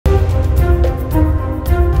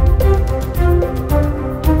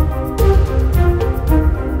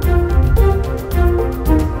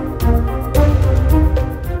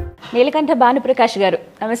నీలకంఠ భాను ప్రకాష్ గారు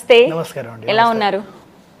నమస్తే. నమస్కారం అండి. ఎలా ఉన్నారు?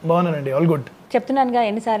 బాగున్నానండి, ఆల్ గుడ్. చెప్తున్నానుగా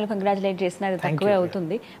ఎన్నిసార్లు కంగ్రాచులేట్ చేసినా అది తక్కువే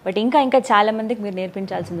అవుతుంది. బట్ ఇంకా చాలా మందికి మీరు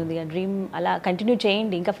నేర్పించాల్సింది ఉంది. ఆ డ్రీమ్ అలా కంటిన్యూ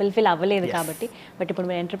చేయండి, ఇంకా ఫుల్ఫిల్ అవ్వలేదు కాబట్టి. బట్ ఇప్పుడు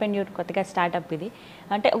మీరు ఎంటర్‌ప్రెన్యూర్ కొత్తగా స్టార్ట్అప్ ఇది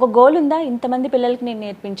అంటే ఒక గోల్ ఉందా, ఇంతమంది పిల్లలకి నేను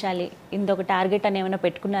నేర్పించాలి, ఇందొక టార్గెట్ అని ఏమైనా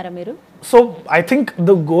పెట్టుకున్నారా మీరు? So I think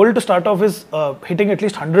the goal to start of is hitting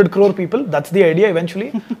at least 100 crore people. That's the idea eventually.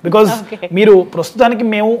 Because మీరు ప్రస్తుతానికి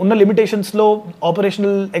మేము ఉన్న లిమిటేషన్స్లో,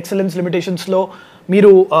 ఆపరేషనల్ ఎక్సలెన్స్ లిమిటేషన్స్లో మీరు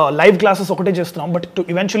లైవ్ క్లాసెస్ ఒకటే చేస్తున్నాం. But to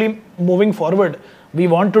eventually moving forward we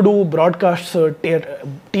want to do బ్రాడ్కాస్ట్స్,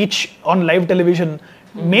 teach on live television,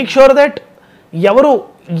 make sure that ఎవరు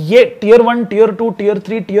ఏ Tier 1, Tier 2, Tier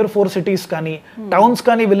 3, Tier 4 cities కానీ, towns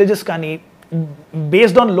కానీ, విలేజెస్ కానీ,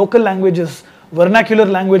 based on local languages,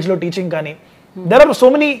 vernacular లాంగ్వేజ్లో teaching కానీ, there are so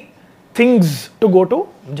many things to go to.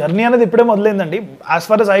 Journey అనేది ఇప్పుడే మొదలైందండి. As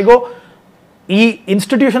far yes I go, ఈ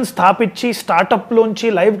institution స్థాపించి స్టార్టప్లోంచి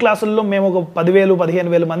లైవ్ క్లాసుల్లో మేము ఒక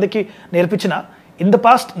 10,000-15,000 మందికి నేర్పించిన. ఇన్ ద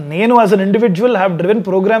పాస్ట్ నేను as an individual have driven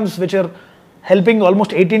programmes which are helping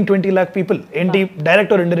almost 18-20 lakh people, ఏంటి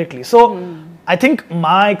direct or indirectly. So I think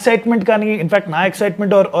మా ఎక్సైట్మెంట్ కానీ, ఇన్ఫ్యాక్ట్ నా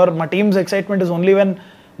ఎక్సైట్మెంట్ ఆర్ మా teams excitement is only when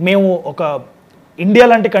మేము ఒక ఇండియా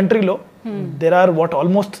లాంటి కంట్రీలో there are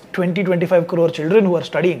almost 20-25 crore children who are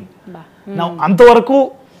studying. నా అంతవరకు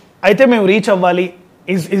అయితే మేము రీచ్ అవ్వాలి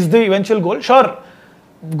is the eventual goal. Sure,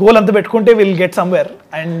 goal anta pettukunte we'll get somewhere,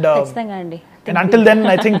 and until then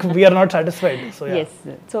I think we are not satisfied. So yeah. Yes,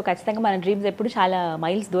 so ఖచ్చితంగా మన dreams ఎప్పుడు చాలా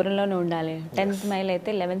miles దూరంలోనే ఉండాలి. 10th మైల్ అయితే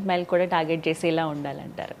 11th మైల్ కూడా target చేసేలా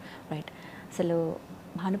ఉండాలంటారు. రైట్. అసలు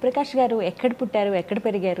భానుప్రకాష్ గారు ఎక్కడ పుట్టారు, ఎక్కడ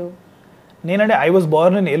పెరిగారు? నేనంటే I was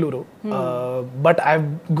Born in Eluru, but I have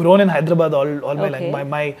grown in Hyderabad all my life.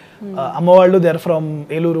 My అమ్మ వాళ్ళు they are from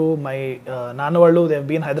Eluru, my నాన్న వాళ్ళు they have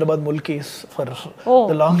been Hyderabad Mulkis for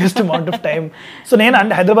the longest amount of time. So నేను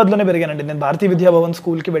అంటే హైదరాబాద్లోనే పెరిగానండి. నేను భారతీయ విద్యా భవన్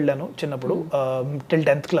స్కూల్కి వెళ్ళాను చిన్నప్పుడు టిల్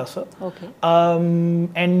 10th class.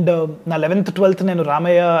 అండ్ నా 11th, 12th నేను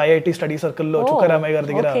రామయ్య ఐఐటి స్టడీ సర్కిల్లో చుక్క రామయ్య గారి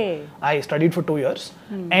దగ్గర I studied for 2 years.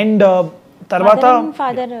 And తర్వాత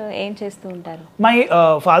ఫాదర్ ఏం చేస్తూ ఉంటారు? మై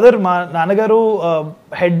ఫాదర్, మా నాన్నగారు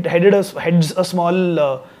హెడ్స్ అ స్మాల్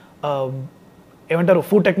ఏమంటారు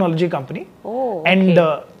ఫుడ్ టెక్నాలజీ కంపెనీ. అండ్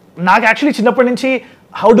నాకు యాక్చువల్లీ చిన్నప్పటి నుంచి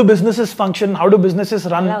how do businesses function, how do businesses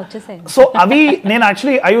run, so అవి నేను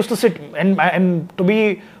actually I use to SIT and to be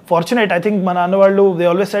fortunate I think మా నాన్న వాళ్ళు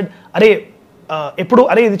దే ఆల్వేస్ సెడ్, అరే ఎప్పుడు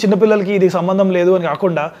అరే ఇది చిన్నపిల్లలకి ఇది సంబంధం లేదు అని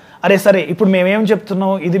కాకుండా, అరే సరే ఇప్పుడు మేమేం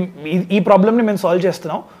చెప్తున్నాం, ఇది ఈ ప్రాబ్లమ్ని మేము సాల్వ్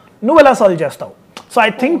చేస్తున్నాం, నువ్వు ఎలా సాల్వ్ చేస్తావు. సో ఐ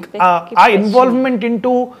థింక్ ఆ involvement in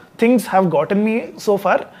to things have గాటన్ me so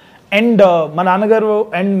far. And మా నాన్నగారు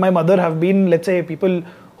and my mother have been let's say people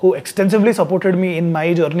who extensively supported me in my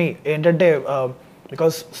journey. ఏంటంటే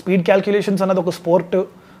బికాస్ స్పీడ్ క్యాల్కులేషన్స్ అన్నది ఒక sport,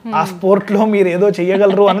 ఆ స్పోర్ట్లో మీరు ఏదో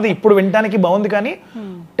చేయగలరు అన్నది ఇప్పుడు వినడానికి బాగుంది, కానీ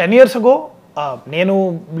 10 years ago నేను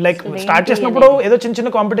లైక్ స్టార్ట్ చేసినప్పుడు ఏదో చిన్న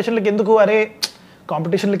చిన్న కాంపిటీషన్లకి ఎందుకు, అరే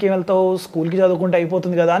కాంపిటీషన్లకి ఏం వెళ్తావు, స్కూల్కి చదువుకుంటే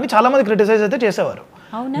అయిపోతుంది కదా అని చాలా మంది క్రిటిసైజ్ అయితే చేసేవారు.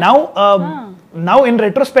 నౌ ఇన్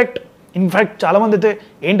రెట్రోస్పెక్ట్ ఇన్ఫాక్ట్ చాలా మంది అయితే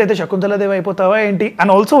ఏంటైతే శకుంతలాదేవి అయిపోతావా ఏంటి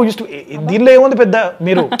అని ఆల్సో యూస్ టు. దీనిలో ఏముంది పెద్ద,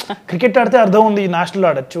 మీరు క్రికెట్ ఆడితే అర్థం ఉంది, నేషనల్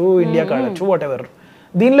ఆడచ్చు, ఇండియాకి ఆడచ్చు, వాట్ ఎవర్.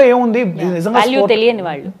 దీనిలో ఏముంది, నిజంగా తెలియని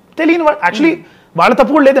వాళ్ళు యాక్చువల్లీ వాళ్ళ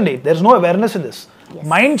తప్పు కూడా లేదండి. There is no awareness in this.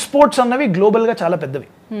 Mind sports అన్నవి గ్లోబల్ గా చాలా పెద్దవి.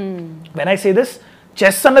 When I say this,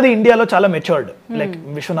 chess అన్నది ఇండియాలో చాలా మెచ్యూర్డ్, లైక్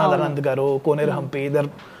విశ్వనాథ్ ఆనంద్ గారు, కోనేరు Hampi,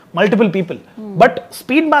 there multiple people. But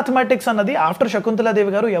speed mathematics అన్నది ఆఫ్టర్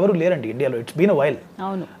శకుంతలాదేవి గారు ఎవరు లేరండి ఇండియాలో. It's been a while.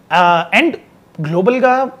 And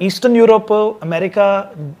గ్లోబల్గా eastern Europe, America,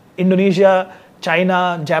 Indonesia, China,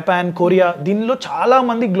 Japan, Korea, దీనిలో చాలా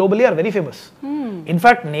మంది globally are very famous.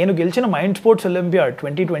 In fact నేను గెలిచిన మైండ్ స్పోర్ట్స్ ఒలింపియాడ్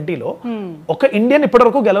 2020లో ఒక ఇండియన్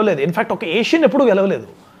ఇప్పటివరకు గెలవలేదు. ఇన్ఫాక్ట్ ఒక ఏషియన్ ఎప్పుడు గెలవలేదు.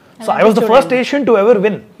 So I was the first Asian to ever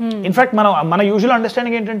win. In fact మన యూజువల్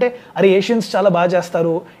అండర్స్టాండింగ్ ఏంటంటే, అరే ఏషియన్స్ చాలా బాగా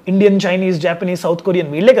చేస్తారు, Indian, Chinese, Japanese, south Korean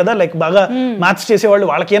వీళ్ళే కదా లైక్ బాగా మ్యాథ్స్ చేసేవాళ్ళు,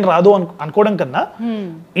 వాళ్ళకేం రాదు అనుకోవడం కన్నా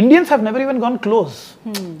Indians have never even gone close.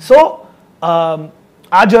 So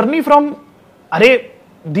ఆ జర్నీ ఫ్రమ్ అరే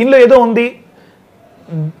దీనిలో ఏదో ఉంది,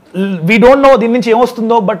 వీ డోంట్ నో దీని నుంచి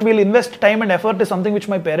ఏమొస్తుందో, but wheel invest time and effort is something which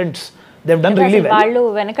my parents they've done really well. వాళ్ళు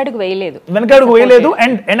వెనకడుగు వేయలేదు.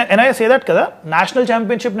 అండ్ ఐ సే దట్ కదా, నేషనల్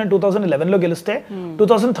ఛాంపియన్షిప్ నేను 2011లో గెలిస్తే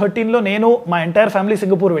 2013లో నేను మా ఎంటైర్ ఫ్యామిలీ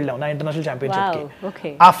సింగపూర్ వెళ్ళాం నా ఇంటర్నేషనల్ ఛాంపియన్షిప్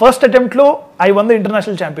కి. ఆ ఫస్ట్ అటెంప్ట్ లో I one the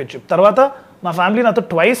international championship. తర్వాత మా ఫ్యామిలీ నాతో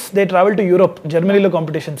twice they travel to Europe, జర్మనీలో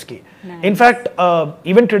కాంపిటీషన్స్ కి. ఇన్ఫాక్ట్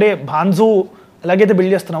ఈవెన్ టుడే భాన్జు ఎలాగైతే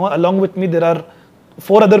బిల్డ్ చేస్తున్నామో, along with me there are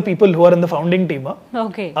 4 other people who are in the founding team.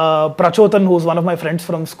 Prachotan, who's one of my friends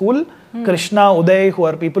from school, Krishna, Uday, who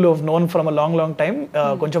are people who have known from a long time,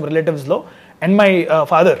 koncham relatives lo, and my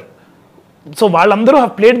father. So వాళ్ళందరూ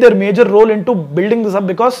have played their major role into building this up,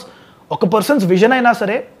 because ఒక persons vision అయినా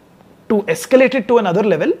సరే to escalate it to another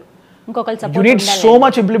level you need so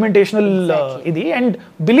much ఇంప్లిమెంటేషనల్ ఇది and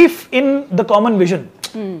belief in the common vision.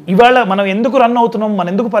 ఇవాళ మనం ఎందుకు run అవుతున్నాం, మనం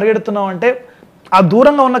ఎందుకు పరిగెడుతున్నాం అంటే ఆ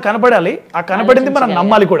దూరంగా ఉన్న కనపడాలి, ఆ కనపడింది మనం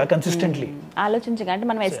నమ్మాలి కూడా కన్సిస్టెంట్లీ. ఆలోచించగా అంటే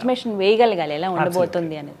మనం ఎస్టిమేషన్ వేయగలగాలి ఎలా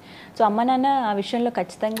ఉండబోతుంది అనేది. సో అమ్మ నాన్న ఆ విషయంలో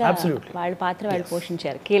ఖచ్చితంగా వాళ్ళ పాత్ర వాళ్ళు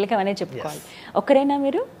పోషించారు, కీలకం అనే చెప్పుకోవాలి. ఒక్కరేనా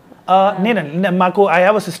మీరు? నేనండి, మాకు ఐ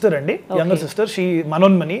హ్యావ్ అ సిస్టర్ అండి, younger sister, she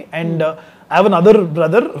Manonmani, and I have another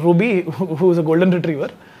brother ruby who is a golden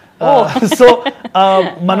retriever. So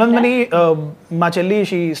Manonmani మా చెల్లి,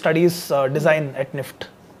 she studies design at NIFT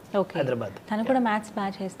Hyderabad. తను కూడా మ్యాథ్స్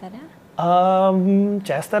బాగా చేస్తారా?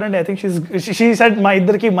 చేస్తారండి. ఐ థింక్ షీ సెడ్ మన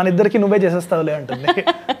ఇద్దరికి నువ్వే చేసేస్తావులే అంటుంది.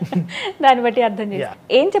 దాన్ని బట్టి అర్థం చేసి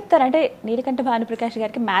ఏం చెప్తారంటే నీలకంఠ భానుప్రకాష్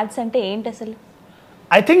గారికి మ్యాథ్స్ అంటే ఏంటి అసలు?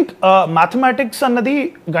 ఐ థింక్ మ్యాథమెటిక్స్ అన్నది,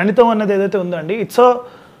 గణితం అన్నది ఏదైతే ఉందో అండి,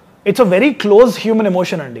 it's a very close human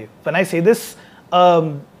emotion అండి. వెన్ ఐ సే దిస్,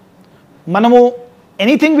 మనము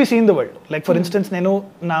anything we see in the world, like for instance నేను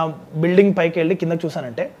నా బిల్డింగ్ పైకి వెళ్ళి కిందకి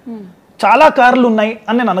చూసానంటే చాలా కార్లు ఉన్నాయి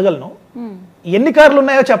అని నేను అనగలను. ఎన్ని కార్లు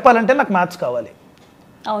ఉన్నాయో చెప్పాలంటే నాకు మ్యాథ్స్ కావాలి.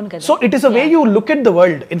 So it is a way you look at the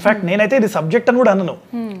world. In fact నేనైతే ఇది సబ్జెక్ట్ అని కూడా అనను.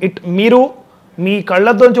 మీరు మీ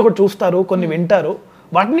కళ్ళతోంచి ఒకటి చూస్తారు, కొన్ని వింటారు,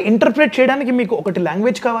 వాటిని ఇంటర్ప్రిట్ చేయడానికి మీకు ఒకటి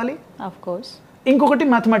లాంగ్వేజ్ కావాలి, ఇంకొకటి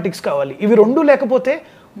మ్యాథమెటిక్స్ కావాలి. ఇవి రెండు లేకపోతే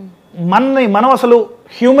మనం అసలు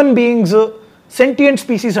హ్యూమన్ బీయింగ్స్ సెంటియంట్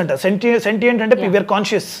స్పీసీస్ అంట. సెంటియంట్ అంటే వీఆర్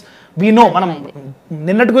కాన్షియస్, వీ నో, మనం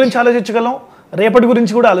నిన్నటి గురించి ఆలోచించగలం, రేపటి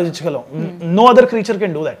గురించి కూడా ఆలోచించగలం. No other creature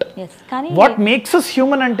can do that. What makes us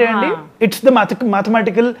human అంటే అండి, it's the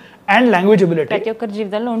mathematical and language ability. ప్రతి ఒక్కరి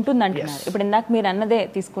జీవితంలో ఉంటుంది అంటున్నారు. ఇప్పుడు ఇందాక మీరు అన్నదే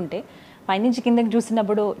తీసుకుంటే, పైనుంచి కిందకి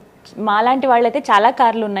చూసినప్పుడు మాలాంటి వాళ్ళైతే చాలా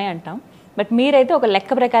కార్లు ఉన్నాయి అంటాం, బట్ మీరైతే ఒక లెక్క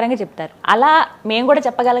ప్రకారంగా చెప్తారు. అలా మేము కూడా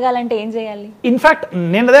చెప్పగలగాలంటే ఏం చేయాలి? ఇన్ఫాక్ట్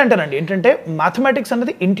నేను అదే అంటానండి, ఏంటంటే మ్యాథమెటిక్స్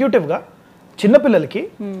అనేది ఇంట్యూటివ్గా చిన్నపిల్లలకి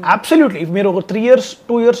అబ్సల్యూట్లీ, మీరు ఒక 3 years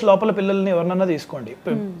 2 years లోపల పిల్లల్ని ఎవరినన్నా తీసుకోండి,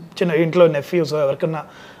 చిన్న ఇంట్లో నెఫ్యూస్ ఎవరికన్నా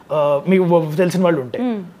మీకు తెలిసిన వాళ్ళు ఉంటే,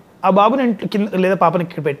 ఆ బాబుని కింద లేదా పాపని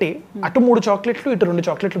ఇక్కడ పెట్టి అటు 3 చాక్లెట్లు ఇటు 2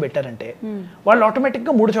 చాక్లెట్లు పెట్టారంటే వాళ్ళు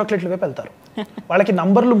ఆటోమేటిక్గా 3 చాక్లెట్ల వైపు వెళ్తారు. వాళ్ళకి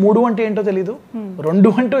నంబర్లు 3 అంటే ఏంటో తెలియదు,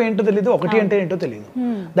 2 అంటే ఏంటో తెలియదు, 1 అంటే ఏంటో తెలియదు.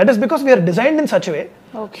 That is because we are designed in such way,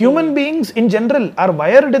 human beings in general are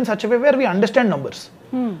wired in such way where we understand numbers.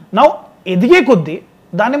 Now ఎదిగే కొద్దీ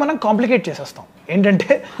దాన్ని మనం కాంప్లికేట్ చేసేస్తాం. ఏంటంటే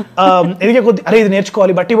ఎదిగే కొద్దీ అరే ఇది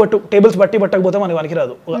నేర్చుకోవాలి, టేబుల్స్ బట్టి పట్టకపోతే మనకి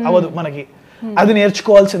రాదు, అవ్వదు మనకి, అది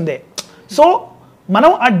నేర్చుకోవాల్సిందే. సో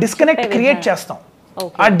మనం ఆ డిస్కనెక్ట్ క్రియేట్ చేస్తాం.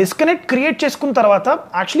 ఆ డిస్కనెక్ట్ క్రియేట్ చేసుకున్న తర్వాత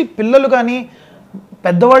యాక్చువల్లీ పిల్లలు కానీ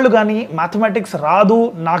పెద్దవాళ్ళు కానీ మ్యాథమెటిక్స్ రాదు,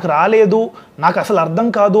 నాకు రాలేదు, నాకు అసలు అర్థం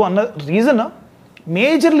కాదు అన్న reason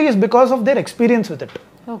majorly is because of their experience with it.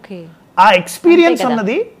 ఆ ఎక్స్పీరియన్స్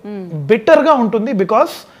అన్నది బెటర్గా ఉంటుంది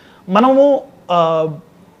బికాస్ మనము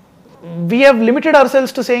we have limited hour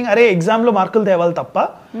cells to saying అరే ఎగ్జామ్లో మార్కులు తేవాలి తప్ప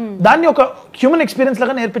దాన్ని ఒక హ్యూమన్ ఎక్స్పీరియన్స్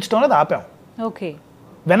లాగా నేర్పించడం అనేది ఆపాం.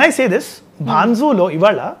 వెన్ ఐ సే దిస్, భాన్జూలో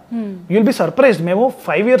ఇవాళ యుల్ బి సర్ప్రైజ్డ్, మేము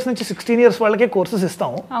 5 years నుంచి 16 years వాళ్ళకే కోర్సెస్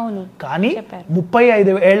ఇస్తాము, కానీ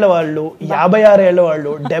 35 ఏళ్ల వాళ్ళు, 56 ఏళ్ల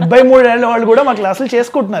వాళ్ళు, 73 ఏళ్ల వాళ్ళు కూడా మా క్లాసులు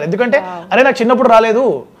చేసుకుంటున్నారు. ఎందుకంటే అరే నాకు చిన్నప్పుడు రాలేదు,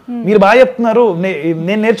 మీరు బాగా చెప్తున్నారు,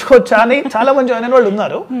 నేను నేర్చుకోవచ్చా అని చాలా మంది జాయిన్ అయిన వాళ్ళు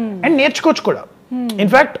ఉన్నారు, అండ్ నేర్చుకోవచ్చు కూడా.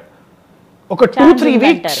 ఇన్ఫాక్ట్ ఒక 2-3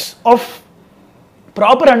 weeks of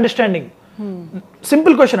proper understanding.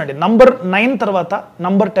 Simple question అండి, నంబర్ 9 తర్వాత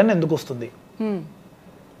నంబర్ 10 ఎందుకు వస్తుంది?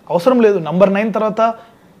 అవసరం లేదు. నంబర్ 9 తర్వాత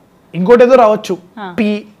ఇంకోటి ఏదో రావచ్చు,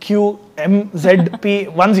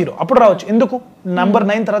 PQMZP10 అప్పుడు రావచ్చు. ఎందుకు నంబర్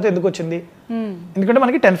 9 తర్వాత ఎందుకు వచ్చింది? ఎందుకంటే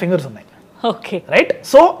మనకి 10 fingers ఉన్నాయి, రైట్?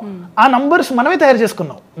 సో ఆ నంబర్స్ మనమే తయారు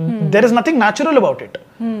చేసుకున్నాం. There is nothing natural about it.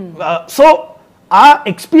 So ఆ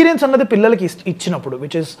ఎక్స్పీరియన్స్ అన్నది పిల్లలకి ఇచ్చినప్పుడు,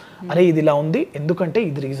 విచ్ ఇస్ అరే ఇది ఇలా ఉంది ఎందుకంటే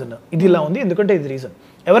ఇది రీజన్, ఇది ఇలా ఉంది ఎందుకంటే ఇది రీజన్.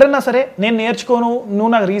 ఎవరైనా సరే నేను నేర్చుకోను,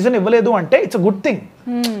 నువ్వు నాకు రీజన్ ఇవ్వలేదు అంటే it's a good thing.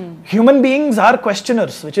 Human beings are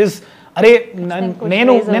questionnaires, which is అరే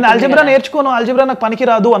నేను ఆల్జీబ్రా నేర్చుకోను, ఆల్జీబ్రా నాకు పనికి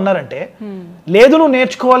రాదు అన్నారంటే, లేదు నువ్వు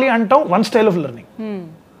నేర్చుకోవాలి అంటాం, వన్ స్టైల్ ఆఫ్ లెర్నింగ్.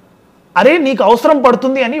 అరే నీకు అవసరం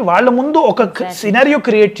పడుతుంది అని వాళ్ళ ముందు ఒక సినారియో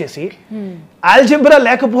క్రియేట్ చేసి, ఆల్జీబ్రా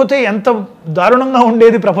లేకపోతే ఎంత దారుణంగా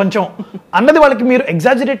ఉండేది ప్రపంచం అన్నది వాళ్ళకి మీరు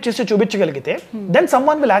ఎగ్జాజరేట్ చేసి చూపించగలిగితే, then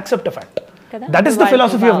someone will accept a fact. That is the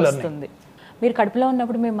philosophy of learning. మీరు కడుపులో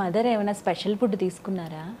ఉన్నప్పుడు మీ మదర్ ఏమైనా స్పెషల్ ఫుడ్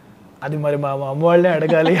తీసుకున్నారా? అది మరి మా అమ్మ వాళ్ళే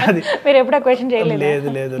అడగాలి. అది మీరు ఎప్పుడూ క్వశ్చన్ చేయలేదు?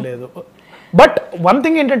 లేదు. బట్ వన్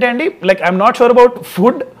థింగ్ ఏంటంటే అండి, like I'm not sure about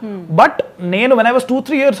food, but నేను when I was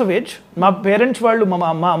 2-3 years of age, మా పేరెంట్స్ వాళ్ళు, మా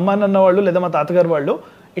అమ్మ నాన్న వాళ్ళు లేదా మా తాతగారు వాళ్ళు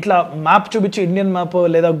ఇట్లా మ్యాప్ చూపించి, ఇండియన్ మ్యాప్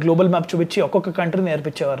లేదా గ్లోబల్ మ్యాప్ చూపించి ఒక్కొక్క కంట్రీ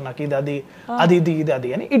నేర్పించేవారు నాకు,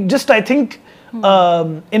 ఇది అని. It just I think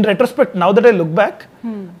in retrospect, now that I look back,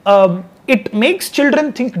 it makes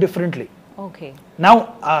children think differently. Okay, నా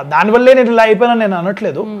దానివల్లే నేను ఇలా అయిపోయినా నేను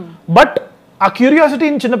అనట్లేదు, బట్ ఆ క్యూరియాసిటీ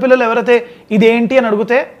చిన్నపిల్లలు ఎవరైతే ఇదేంటి అని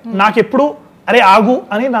అడిగితే నాకెప్పుడు అరే ఆగు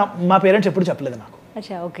అని మా పేరెంట్స్ ఎప్పుడు చెప్పలేదు నాకు.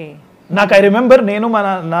 ఓకే, నాకు ఐ రిమెంబర్ నేను మా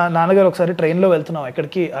నాన్నగారు ఒకసారి ట్రైన్లో వెళ్తున్నాం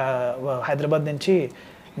ఎక్కడికి, హైదరాబాద్ నుంచి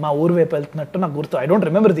మా ఊరు వైపు వెళ్తున్నట్టు నాకు గుర్తు. I don't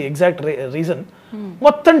remember the exact reason.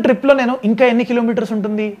 మొత్తం ట్రిప్లో నేను ఇంకా ఎన్ని కిలోమీటర్స్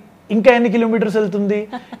ఉంటుంది, ఇంకా ఎన్ని కిలోమీటర్స్ వెళ్తుంది,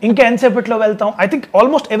 ఇంకా ఎంతసేపట్లో వెళ్తాం, I think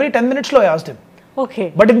almost every 10 minutes I asked him. Okay.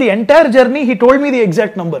 But in the entire journey he told me the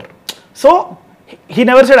exact number. So he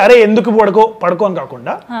never said అరే ఎందుకు పడుకో అని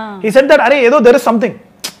కాకుండా he said that అరే ఏదో there is something,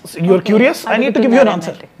 you're curious, I need to give you an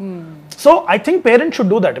answer. So I think parents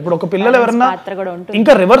should do that. ఇప్పుడు ఒక పిల్లలు ఎవరన్నా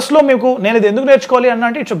ఇంకా రివర్స్ లో మీకు నేను ఇది ఎందుకు నేర్చుకోవాలి అన్న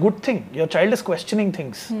అంటే it's a good thing. Your child is questioning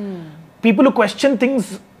things. People who question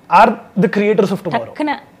things are the creators of tomorrow.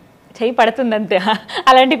 చెయ్యి పడుతుంది అంతే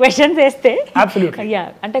అలాంటి క్వశ్చన్స్ వేస్తే. అబ్సల్యూట్లీ. యా,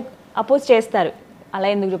 అంటే అపోజ్ చేస్తారు అలా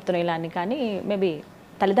ఎందుకు చెప్తున్నావు ఇలా అని, కానీ మేబీ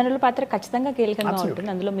తల్లిదండ్రుల పాత్ర ఖచ్చితంగా కీలకంగా ఉంటుంది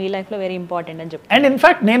అందులో, మీ లైఫ్ లో వెరీ ఇంపార్టెంట్ అని చెప్పి. అండ్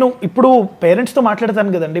ఇన్ఫాక్ట్ నేను ఇప్పుడు పేరెంట్స్ తో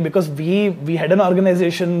మాట్లాడతాను కదండి, because we had an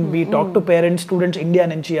organisation, we talk to parents, students India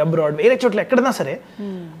నుంచి, అబ్రాడ్, వేరే చోట్ల ఎక్కడైనా సరే,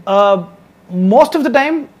 most of the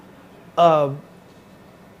time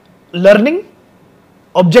learning,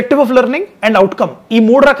 objective of learning and outcome, ఈ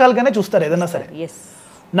 3 రకాలుగానే చూస్తారు ఏదైనా సరే.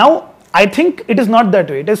 Now I think it is not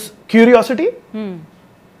that way. It is curiosity,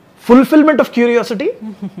 fulfillment of curiosity,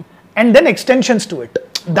 and then extensions to it.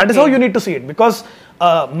 That is how you need to see it, because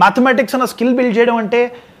mathematics and a skill build చేయడం అంటే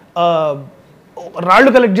రాళ్ళు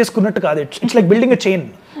collect చేసుకున్నట్టు కాదు. It's like building a chain.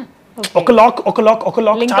 ఒక lock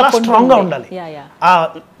చాలా strong గా ఉండాలి.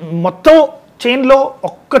 మొత్తం చైన్ లో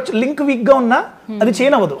ఒక్క లింక్ వీక్ గా ఉన్నా అది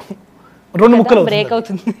చైన్ అవ్వదు, 2 ముక్కలు బ్రేక్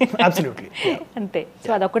అవుతుంది. అబ్సల్యూట్లీ అంతే.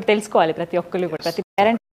 సో అదొకటి తెలుసుకోవాలి ప్రతి ఒక్కరు కూడా, ప్రతి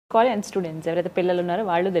పేరెంట్ తెలుసుకోవాలి అండ్ స్టూడెంట్స్ ఎవరైతే పిల్లలు ఉన్నారో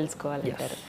వాళ్ళు తెలుసుకోవాలి అంటారు.